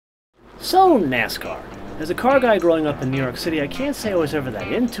So, NASCAR. As a car guy growing up in New York City, I can't say I was ever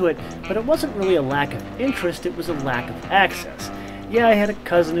that into it, but it wasn't really a lack of interest, it was a lack of access. Yeah, I had a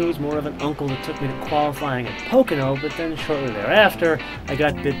cousin who was more of an uncle that took me to qualifying at Pocono, but then shortly thereafter, I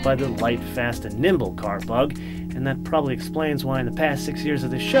got bit by the light, fast, and nimble car bug, and that probably explains why in the past 6 years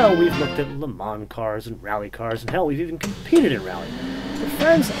of this show, we've looked at Le Mans cars and rally cars, and hell, we've even competed in rally. But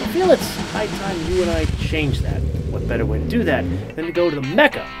friends, I feel it's high time you and I change that. What better way to do that than to go to the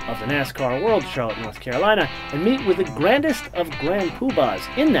mecca of the NASCAR world, Charlotte, North Carolina, and meet with the grandest of grand poobahs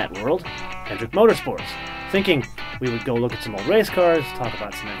in that world, Hendrick Motorsports. Thinking we would go look at some old race cars, talk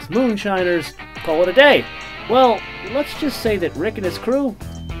about some ex-moonshiners, call it a day. Well, let's just say that Rick and his crew,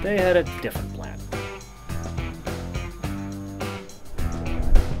 they had a different plan.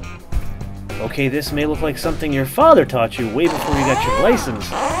 Okay, this may look like something your father taught you way before you got your license,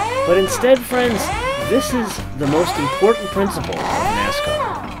 but instead, friends, this is the most important principle of NASCAR.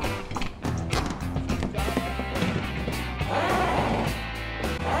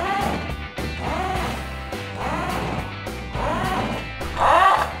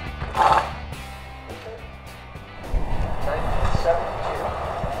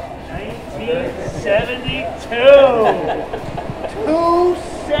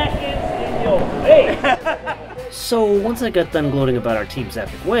 So once I got done gloating about our team's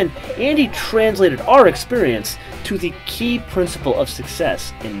epic win, Andy translated our experience to the key principle of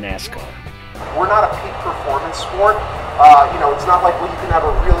success in NASCAR. We're not a peak performance sport. It's not like you can have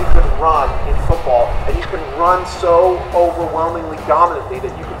a really good run in football and you can run so overwhelmingly dominantly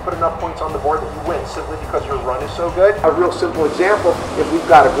that you can put enough points on the board that you win simply because your run is so good. A real simple example, if we've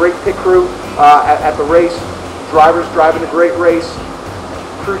got a great pit crew at the race, drivers driving a great race,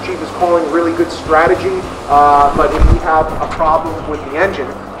 crew chief is calling really good strategy, but if we have a problem with the engine,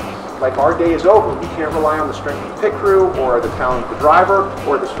 like our day is over. We can't rely on the strength of the pit crew or the talent of the driver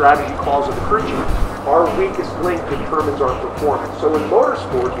or the strategy calls of the crew chief. Our weakest link determines our performance. So in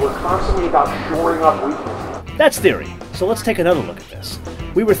motorsports, we're constantly about shoring up weaknesses. That's theory. So let's take another look at this.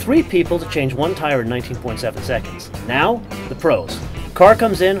 We were 3 people to change 1 tire in 19.7 seconds. Now, the pros. Car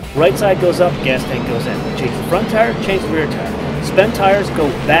comes in, right side goes up, gas tank goes in. Change the front tire, change the rear tire. Spent tires go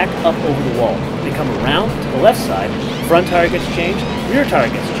back up over the wall. They come around to the left side, front tire gets changed, rear tire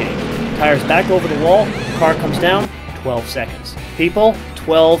gets changed. Tires back over the wall, car comes down, 12 seconds. People,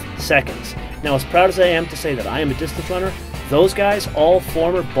 12 seconds. Now, as proud as I am to say that I am a distance runner, those guys, all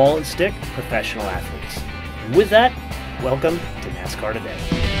former ball and stick professional athletes. And with that, welcome to NASCAR Today.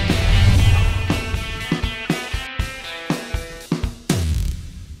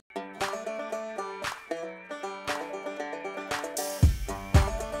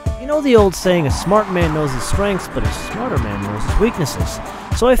 You know the old saying, a smart man knows his strengths, but a smarter man knows his weaknesses.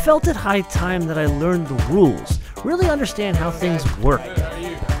 So I felt it high time that I learned the rules, really understand how things work.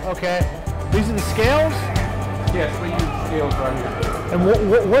 Okay, these are the scales? Yes, we use scales right here. And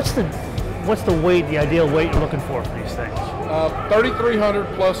what's the weight, the ideal weight you're looking for these things? 3,300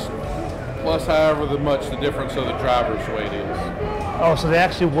 plus however much the difference of the driver's weight is. Oh, so they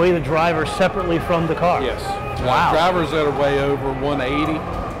actually weigh the driver separately from the car? Yes. Wow. Drivers that are way over 180,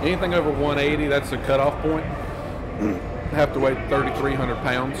 anything over 180, that's the cutoff point. Have to weigh 3,300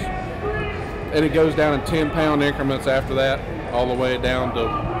 pounds. And it goes down in 10-pound increments after that, all the way down to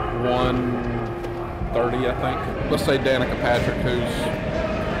 130, I think. Let's say Danica Patrick, who's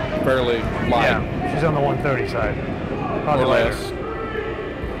fairly light. Yeah, she's on the 130 side. Probably or less.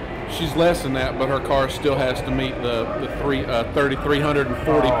 She's less than that, but her car still has to meet the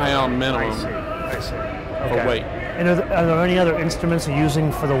 3,340 pound minimum I see. for weight. And are there any other instruments you're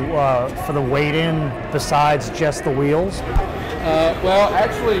using for the weight in besides just the wheels? Well,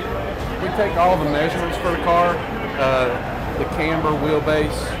 actually, we take all the measurements for the car, the camber,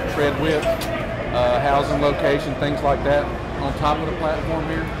 wheelbase, tread width, housing location, things like that on top of the platform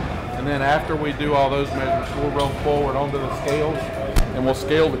here. And then after we do all those measurements, we'll roll forward onto the scales and we'll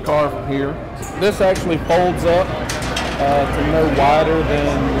scale the car from here. This actually folds up to no wider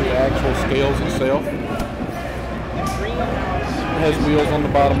than the actual scales itself. It has wheels on the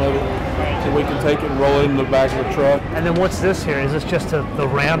bottom of it, so we can take it and roll it in the back of the truck. And then what's this here? Is this just the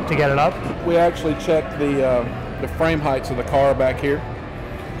ramp to get it up? We actually check the frame heights of the car back here.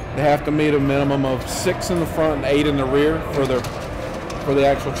 They have to meet a minimum of 6 in the front and 8 in the rear for the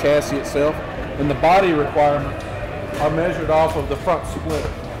actual chassis itself. And the body requirements are measured off of the front split.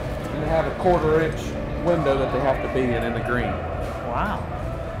 And they have a 1/4 inch window that they have to be in the green. Wow.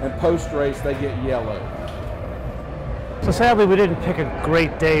 And post-race, they get yellow. So sadly, we didn't pick a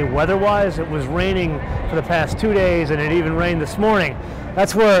great day weather-wise. It was raining for the past 2 days, and it even rained this morning.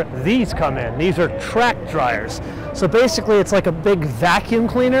 That's where these come in. These are track dryers. So basically, it's like a big vacuum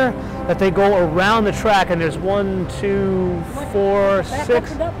cleaner that they go around the track, and there's 1, 2, 4,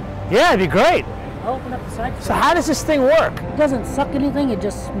 6. Yeah, it'd be great. I'll open up the side. So how does this thing work? It doesn't suck anything, it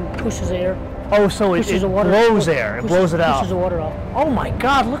just pushes air. Oh, so it blows air. It blows it out. Pushes the water out. Oh my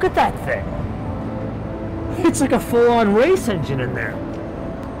God, look at that thing. It's like a full-on race engine in there.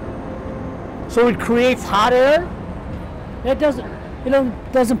 So it creates hot air? It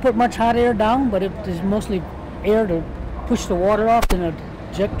doesn't put much hot air down, but it is mostly air to push the water off, then the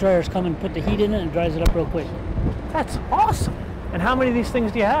jet dryers come and put the heat in it and dries it up real quick. That's awesome. And how many of these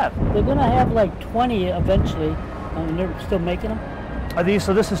things do you have? They're gonna have like 20 eventually, and they're still making them. Are these,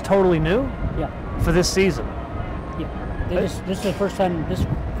 so this is totally new? Yeah. For this season? Yeah. This is the first time, this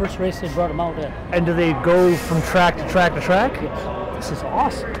first race they brought them out at. And do they go from track to track to track? Yes. This is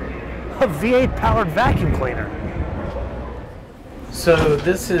awesome. A V8 powered vacuum cleaner. So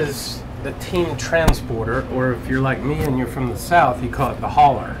this is the team transporter, or if you're like me and you're from the south, you call it the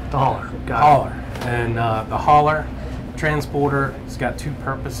hauler. The hauler. Got it. Hauler. And the hauler transporter has got two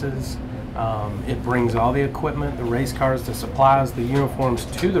purposes. It brings all the equipment, the race cars, the supplies, the uniforms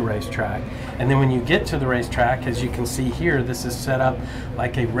to the racetrack. And then when you get to the racetrack, as you can see here, this is set up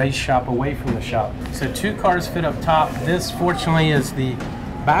like a race shop away from the shop. So 2 cars fit up top. This, fortunately, is the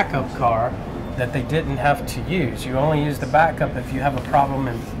backup car that they didn't have to use. You only use the backup if you have a problem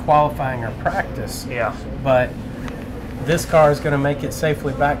in qualifying or practice. Yeah. But this car is going to make it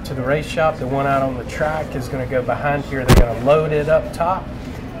safely back to the race shop. The one out on the track is going to go behind here. They're going to load it up top,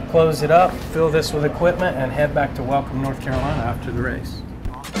 close it up, fill this with equipment, and head back to Welcome, North Carolina after the race.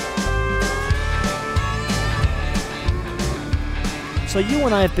 So you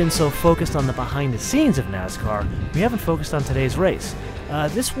and I have been so focused on the behind the scenes of NASCAR, we haven't focused on today's race.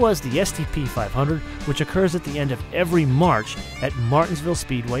 This was the STP 500, which occurs at the end of every March at Martinsville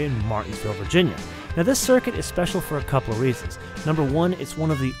Speedway in Martinsville, Virginia. Now this circuit is special for a couple of reasons. Number one, it's one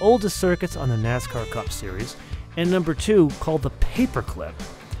of the oldest circuits on the NASCAR Cup Series, and number two, called the Paperclip.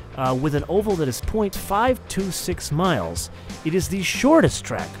 With an oval that is 0.526 miles, it is the shortest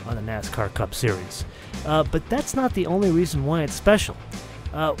track on the NASCAR Cup Series. But that's not the only reason why it's special.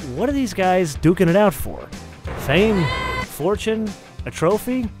 What are these guys duking it out for? Fame? Fortune? A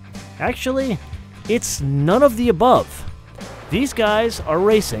trophy? Actually, it's none of the above. These guys are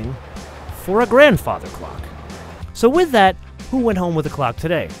racing for a grandfather clock. So with that, who went home with a clock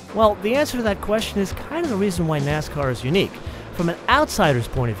today? Well, the answer to that question is kind of the reason why NASCAR is unique. From an outsider's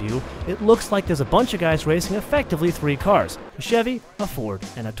point of view, it looks like there's a bunch of guys racing effectively 3 cars, a Chevy, a Ford,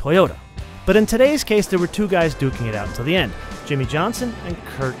 and a Toyota. But in today's case, there were 2 guys duking it out until the end, Jimmie Johnson and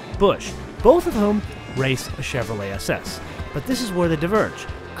Kurt Busch, both of whom race a Chevrolet SS. But this is where they diverge.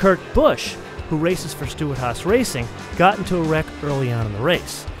 Kurt Busch, who races for Stewart-Haas Racing, got into a wreck early on in the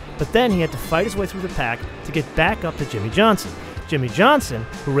race. But then he had to fight his way through the pack to get back up to Jimmie Johnson. Jimmie Johnson,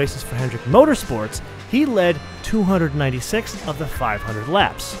 who races for Hendrick Motorsports, he led 296 of the 500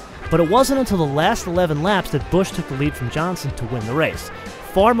 laps. But it wasn't until the last 11 laps that Busch took the lead from Johnson to win the race.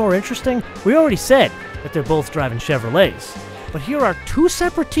 Far more interesting, we already said that they're both driving Chevrolets. But here are 2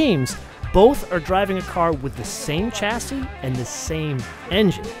 separate teams. Both are driving a car with the same chassis and the same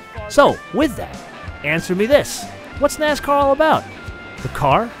engine. So, with that, answer me this. What's NASCAR all about? The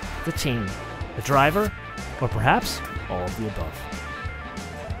car, the team, the driver, or perhaps all of the above?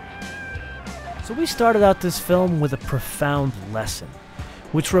 So we started out this film with a profound lesson,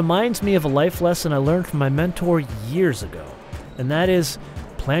 which reminds me of a life lesson I learned from my mentor years ago, and that is,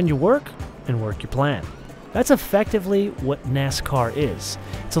 plan your work and work your plan. That's effectively what NASCAR is.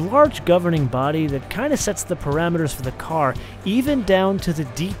 It's a large governing body that kind of sets the parameters for the car, even down to the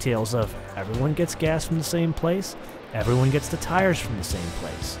details of everyone gets gas from the same place, everyone gets the tires from the same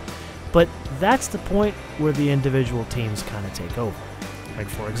place. But that's the point where the individual teams kind of take over. Like,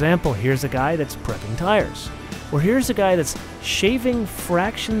 for example, here's a guy that's prepping tires. Or here's a guy that's shaving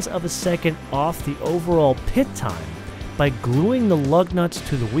fractions of a second off the overall pit time by gluing the lug nuts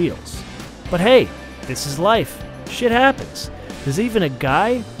to the wheels. But hey, this is life. Shit happens. There's even a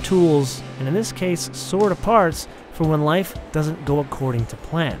guy, tools, and in this case, sort of parts for when life doesn't go according to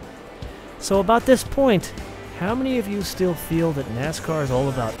plan. So about this point, how many of you still feel that NASCAR is all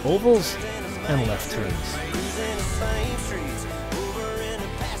about ovals and left turns?